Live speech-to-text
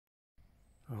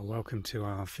Well, welcome to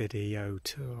our video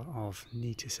tour of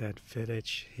Neatishead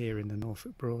village here in the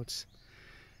Norfolk Broads.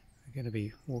 We're going to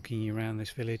be walking you around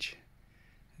this village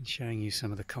and showing you some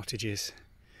of the cottages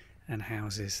and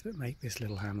houses that make this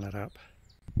little hamlet up.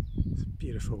 It's a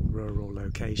beautiful rural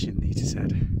location,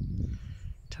 Neatishead,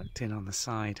 tucked in on the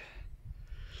side,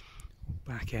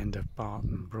 back end of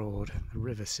Barton Broad, the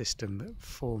river system that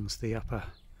forms the upper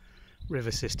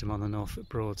river system on the Norfolk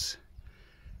Broads.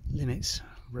 Limits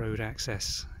road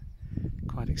access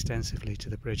quite extensively to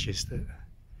the bridges that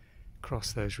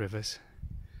cross those rivers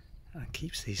and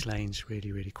keeps these lanes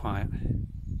really quiet.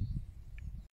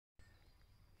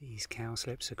 These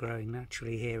cowslips are growing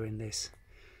naturally here in this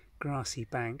grassy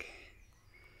bank.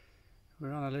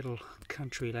 We're on a little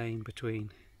country lane between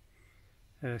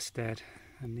Neatishead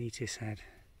and Neatishead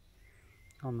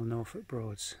on the Norfolk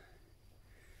Broads,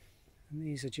 and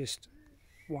these are just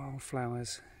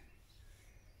wildflowers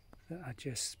that are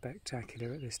just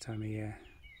spectacular at this time of year.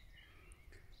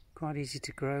 Quite easy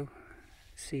to grow,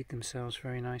 seed themselves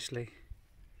very nicely,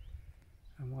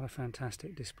 and what a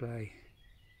fantastic display.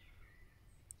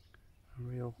 A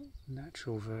real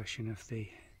natural version of the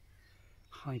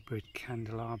hybrid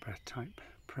candelabra type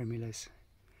primulas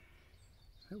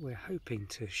that we're hoping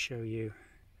to show you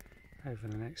over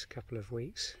the next couple of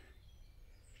weeks,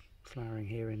 flowering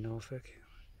here in Norfolk.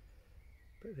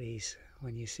 But these,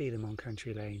 when you see them on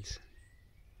country lanes,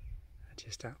 are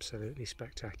just absolutely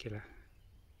spectacular.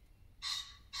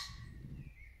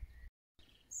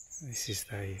 This is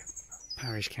the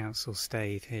parish council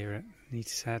stave here at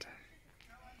Neatishead,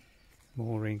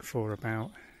 mooring for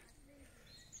about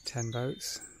 10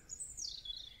 boats.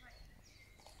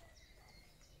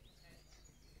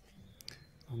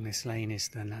 Along this lane is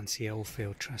the Nancy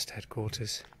Oldfield Trust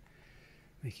headquarters,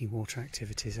 making water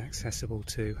activities accessible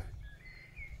to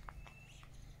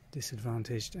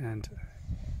disadvantaged and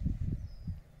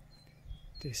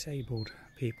disabled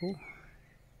people.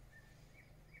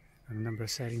 And a number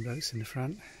of sailing boats in the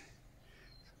front,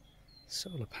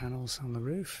 solar panels on the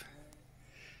roof,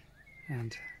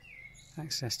 and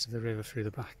access to the river through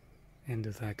the back end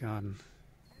of their garden.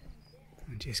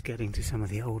 And just getting to some of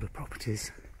the older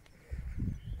properties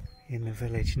in the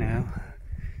village now.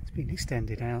 It's been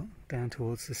extended out down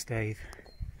towards the stave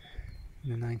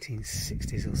in the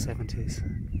 1960s or 70s.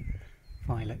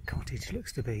 Violet Cottage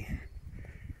looks to be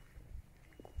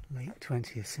late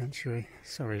 20th century,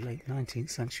 sorry, late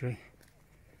 19th century.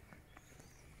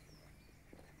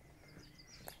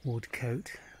 Woodcote,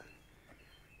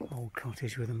 old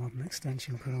cottage with a modern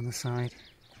extension put on the side.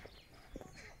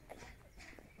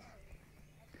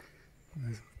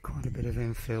 There's quite a bit of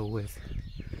infill with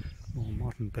more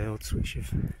modern builds which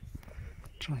have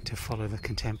tried to follow the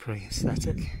contemporary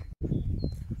aesthetic.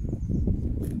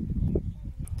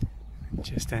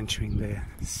 Just entering the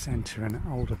centre and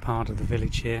older part of the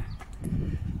village here.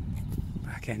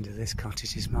 Back end of this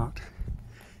cottage is marked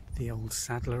the Old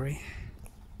Saddlery.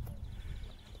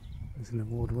 There's an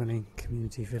award-winning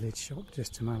community village shop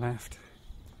just to my left,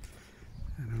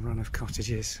 and a run of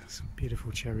cottages, some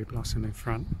beautiful cherry blossom in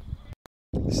front.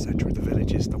 The centre of the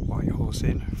village is the White Horse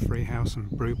Inn, free house and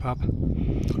brew pub.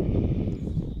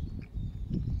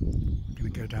 We're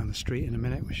going to go down the street in a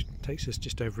minute, which takes us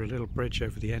just over a little bridge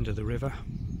over the end of the river.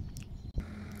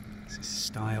 This is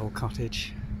Style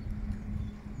Cottage.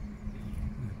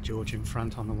 A Georgian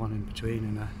front on the one in between,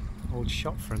 and an old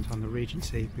shop front on the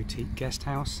Regency boutique guest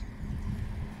house.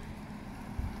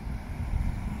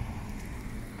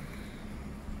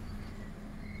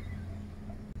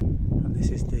 And this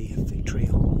is the Victory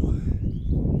Hall,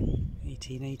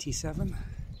 1887.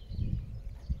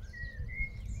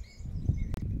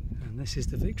 And this is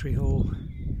the Victory Hall,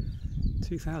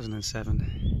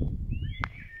 2007.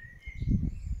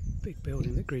 Big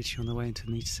building that greets you on the way into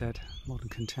Neets-Head, modern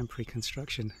contemporary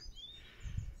construction,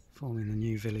 forming the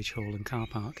new village hall and car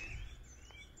park.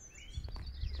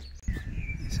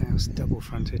 This house double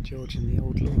fronted, Georgian, the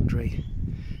old laundry,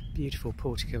 beautiful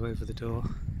portico over the door,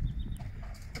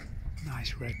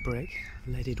 nice red brick,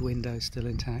 leaded windows still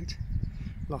intact,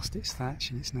 lost its thatch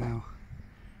and it's now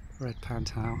red pan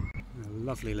tile. A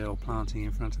lovely little planting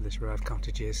in front of this row of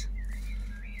cottages,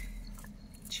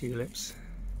 tulips,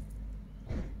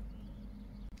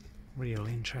 real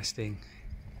interesting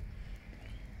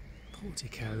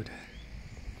porticoed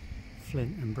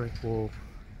flint and brick wall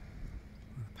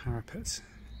with parapets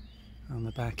on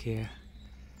the back here,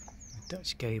 a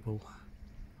Dutch gable.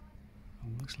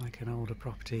 Looks like an older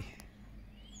property.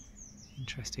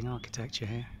 Interesting architecture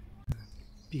here.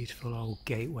 Beautiful old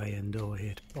gateway and door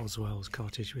here to Boswell's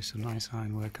cottage with some nice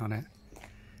ironwork on it.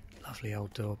 Lovely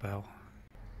old doorbell.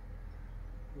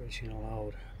 Original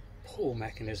old pull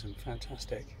mechanism,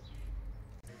 fantastic.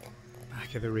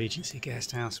 Back of the Regency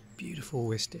guest house, beautiful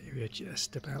wisteria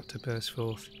just about to burst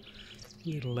forth.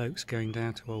 Little oaks going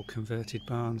down to old converted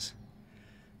barns.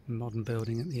 Modern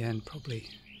building at the end, probably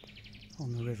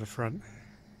on the riverfront.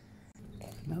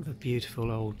 Another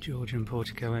beautiful old Georgian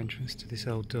portico entrance to this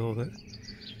old door that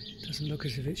doesn't look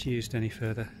as if it's used any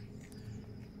further.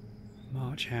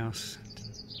 March house.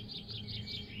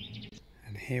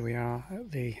 And here we are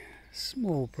at the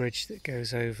small bridge that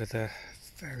goes over the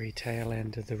very tail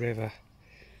end of the river,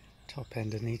 top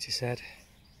end of Neatishead.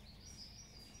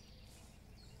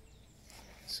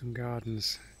 Some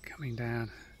gardens coming down,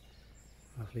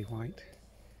 lovely white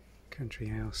country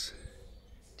house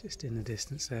just in the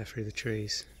distance there through the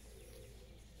trees.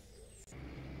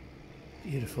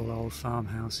 Beautiful old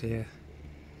farmhouse here,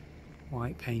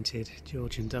 white painted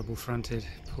Georgian double fronted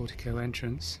portico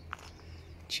entrance,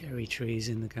 cherry trees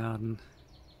in the garden,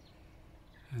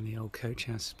 and the old coach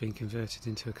house has been converted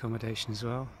into accommodation as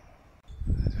well.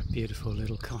 A beautiful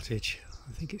little cottage,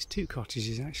 I think it's two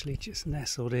cottages actually, just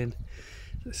nestled in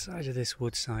the side of this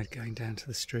woodside going down to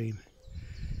the stream.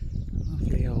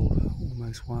 Lovely old,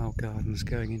 almost wild gardens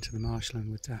going into the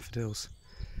marshland with daffodils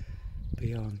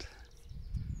beyond.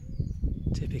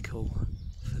 Typical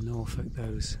for Norfolk,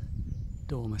 those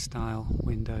dormer style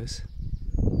windows.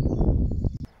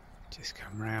 Just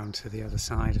come round to the other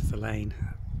side of the lane.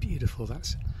 Beautiful,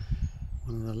 that's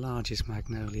one of the largest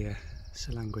magnolia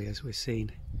salangrias we've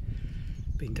seen.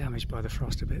 Been damaged by the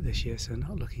frost a bit this year, so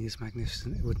not looking as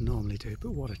magnificent as it would normally do,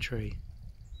 but what a tree.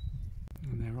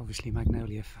 And they're obviously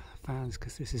magnolia fans,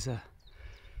 because this is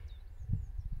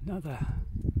another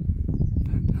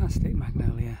fantastic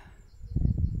magnolia.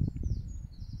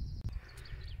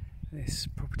 This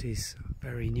property's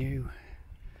very new,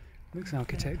 looks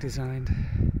architect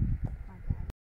designed.